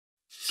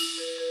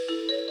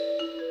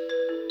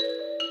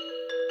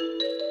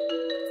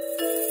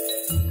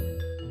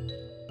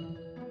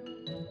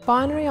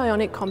Binary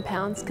ionic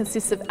compounds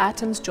consist of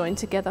atoms joined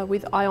together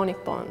with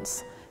ionic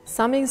bonds.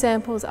 Some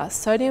examples are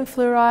sodium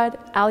fluoride,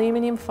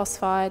 aluminium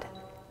phosphide,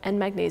 and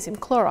magnesium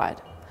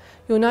chloride.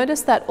 You'll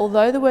notice that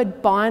although the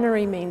word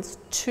binary means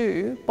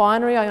two,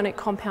 binary ionic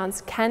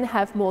compounds can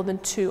have more than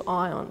two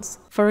ions.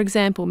 For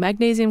example,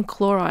 magnesium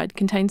chloride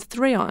contains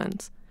 3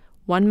 ions,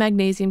 one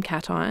magnesium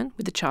cation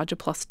with a charge of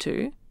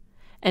 +2,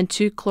 and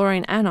 2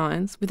 chlorine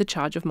anions with a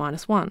charge of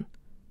 -1.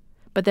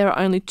 But there are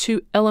only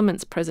 2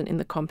 elements present in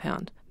the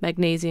compound,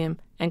 magnesium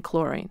and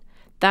chlorine.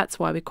 That's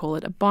why we call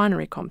it a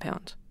binary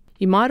compound.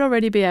 You might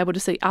already be able to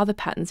see other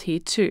patterns here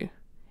too.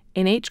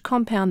 In each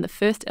compound, the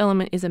first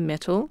element is a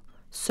metal,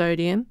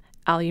 sodium,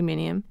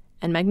 aluminium,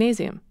 and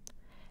magnesium.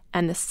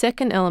 And the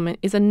second element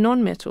is a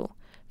non-metal,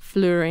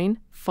 fluorine,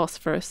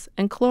 phosphorus,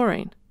 and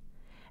chlorine.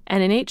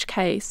 And in each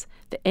case,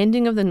 the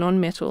ending of the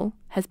non-metal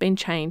has been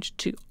changed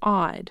to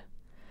 "ide."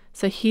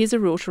 So here's a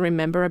rule to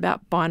remember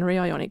about binary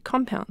ionic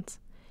compounds.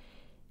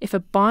 If a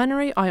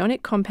binary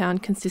ionic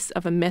compound consists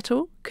of a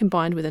metal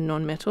combined with a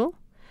non-metal,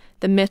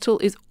 the metal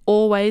is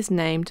always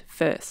named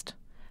first.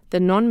 The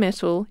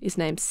non-metal is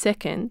named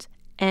second,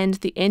 and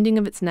the ending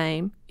of its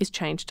name is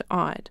changed to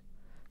 "ide."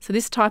 So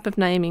this type of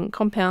naming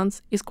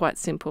compounds is quite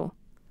simple.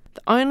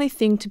 The only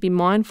thing to be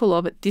mindful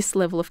of at this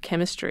level of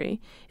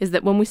chemistry is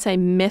that when we say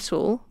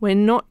metal, we're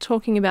not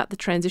talking about the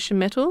transition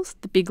metals,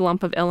 the big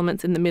lump of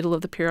elements in the middle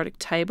of the periodic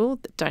table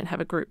that don't have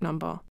a group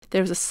number.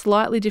 There is a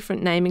slightly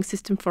different naming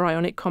system for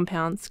ionic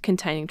compounds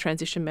containing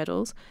transition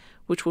metals,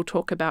 which we'll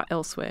talk about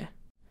elsewhere.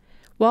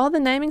 While the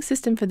naming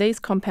system for these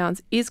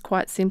compounds is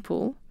quite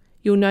simple,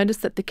 you'll notice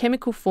that the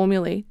chemical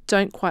formulae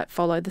don't quite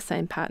follow the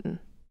same pattern.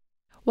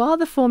 While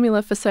the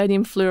formula for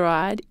sodium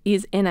fluoride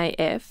is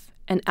NaF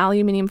and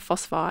aluminium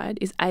phosphide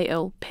is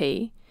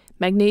AlP,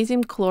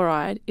 magnesium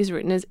chloride is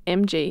written as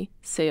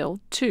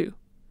MgCl2.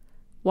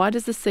 Why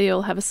does the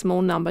Cl have a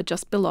small number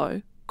just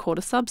below, called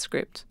a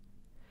subscript?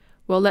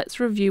 Well, let's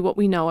review what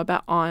we know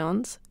about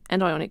ions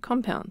and ionic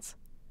compounds.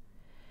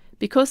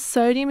 Because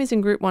sodium is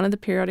in group 1 of the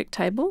periodic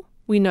table,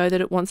 we know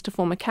that it wants to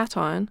form a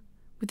cation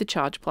with the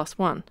charge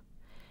 +1.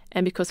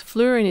 And because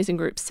fluorine is in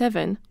group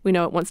 7, we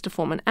know it wants to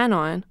form an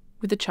anion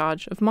with a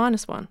charge of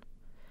 -1.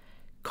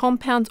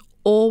 Compounds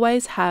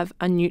always have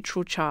a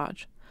neutral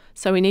charge,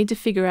 so we need to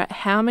figure out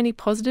how many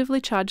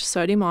positively charged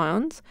sodium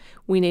ions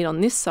we need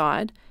on this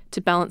side to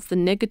balance the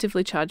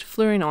negatively charged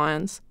fluorine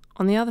ions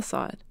on the other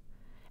side.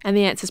 And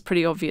the answer is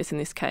pretty obvious in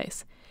this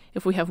case.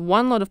 If we have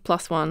one lot of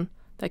 +1,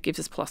 that gives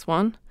us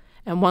 +1,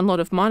 and one lot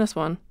of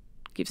 -1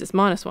 gives us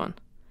 -1.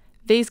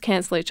 These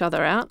cancel each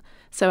other out,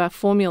 so our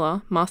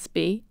formula must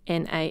be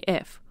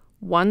NaF,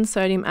 one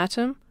sodium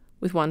atom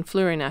with one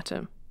fluorine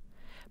atom.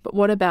 But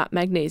what about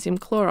magnesium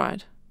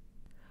chloride?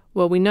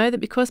 Well, we know that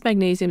because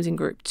magnesium is in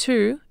group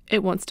 2,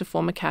 it wants to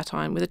form a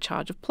cation with a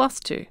charge of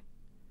 +2.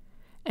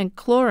 And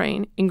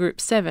chlorine in group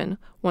 7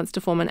 wants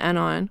to form an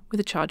anion with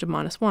a charge of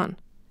 -1.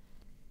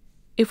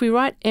 If we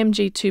write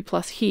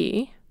Mg2+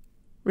 here,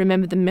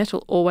 remember the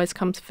metal always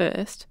comes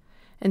first,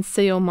 and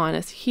Cl-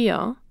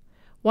 here,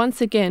 once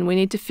again we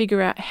need to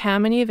figure out how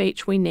many of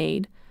each we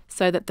need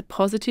so that the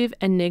positive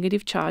and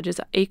negative charges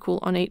are equal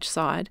on each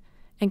side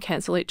and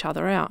cancel each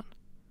other out.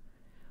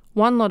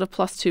 One lot of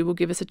 +2 will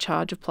give us a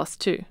charge of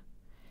 +2,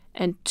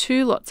 and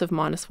 2 lots of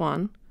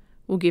 -1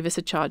 will give us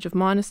a charge of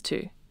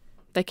 -2.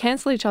 They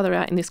cancel each other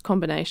out in this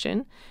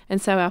combination,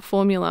 and so our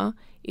formula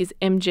is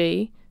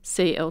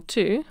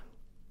MgCl2,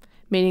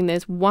 meaning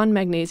there's one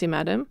magnesium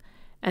atom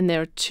and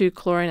there are 2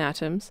 chlorine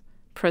atoms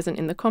present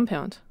in the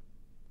compound.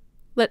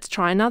 Let's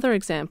try another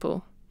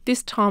example.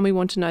 This time we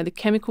want to know the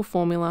chemical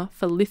formula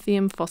for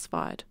lithium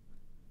phosphide.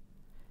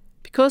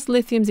 Because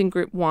lithium's in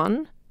group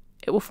 1,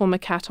 it will form a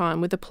cation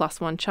with a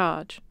 +1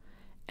 charge.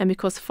 And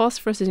because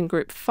phosphorus is in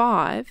group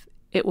 5,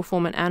 it will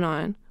form an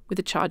anion with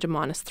a charge of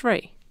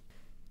 -3.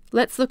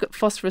 Let's look at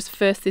phosphorus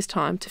first this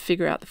time to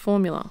figure out the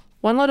formula.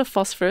 One lot of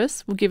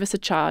phosphorus will give us a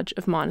charge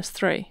of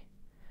 -3.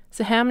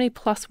 So how many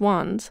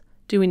 +1s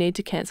do we need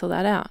to cancel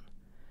that out?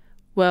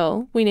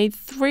 Well, we need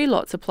 3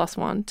 lots of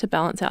 +1 to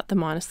balance out the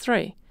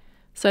 -3.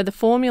 So the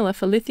formula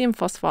for lithium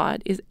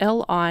phosphide is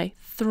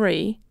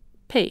Li3P.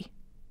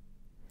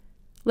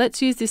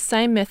 Let's use this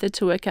same method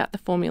to work out the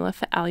formula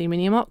for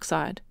aluminium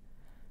oxide.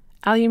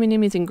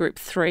 Aluminium is in group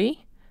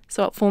 3,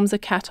 so it forms a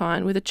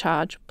cation with a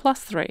charge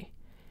 +3.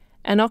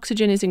 And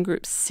oxygen is in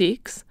group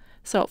 6,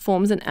 so it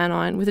forms an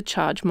anion with a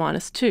charge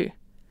 -2.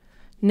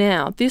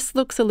 Now, this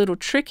looks a little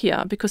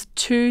trickier because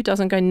 2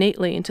 doesn't go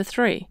neatly into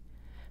 3.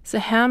 So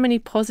how many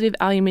positive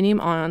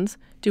aluminium ions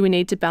do we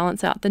need to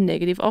balance out the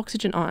negative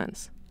oxygen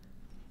ions?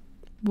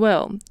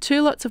 Well,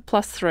 2 lots of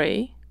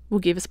 +3 will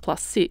give us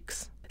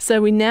 +6.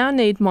 So we now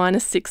need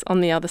 -6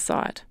 on the other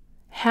side.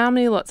 How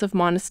many lots of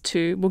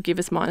 -2 will give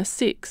us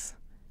 -6?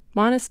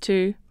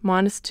 -2,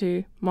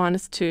 -2,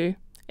 -2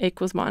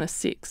 equals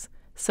 -6.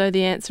 So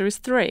the answer is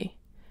 3.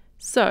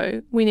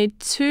 So we need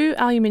 2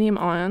 aluminium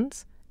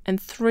ions and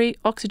 3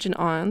 oxygen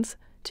ions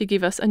to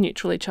give us a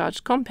neutrally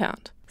charged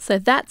compound. So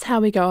that's how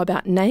we go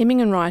about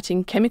naming and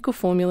writing chemical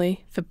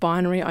formulae for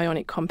binary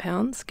ionic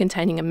compounds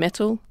containing a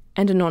metal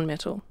and a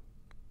non-metal.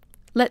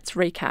 Let's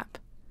recap.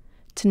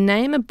 To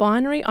name a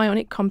binary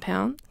ionic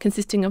compound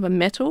consisting of a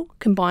metal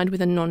combined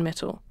with a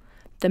nonmetal,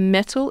 the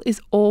metal is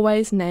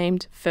always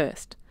named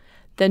first,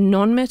 the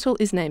nonmetal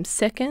is named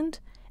second,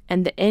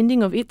 and the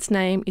ending of its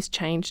name is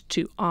changed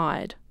to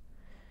 "ide."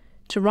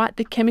 To write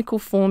the chemical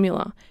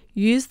formula,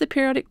 use the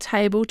periodic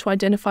table to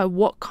identify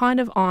what kind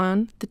of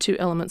ion the two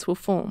elements will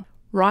form.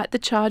 Write the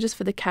charges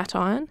for the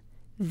cation,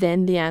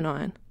 then the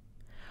anion.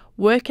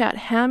 Work out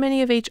how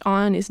many of each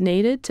ion is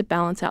needed to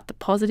balance out the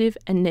positive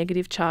and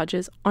negative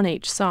charges on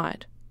each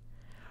side.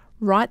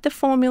 Write the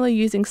formula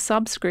using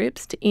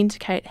subscripts to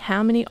indicate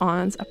how many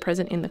ions are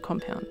present in the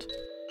compound.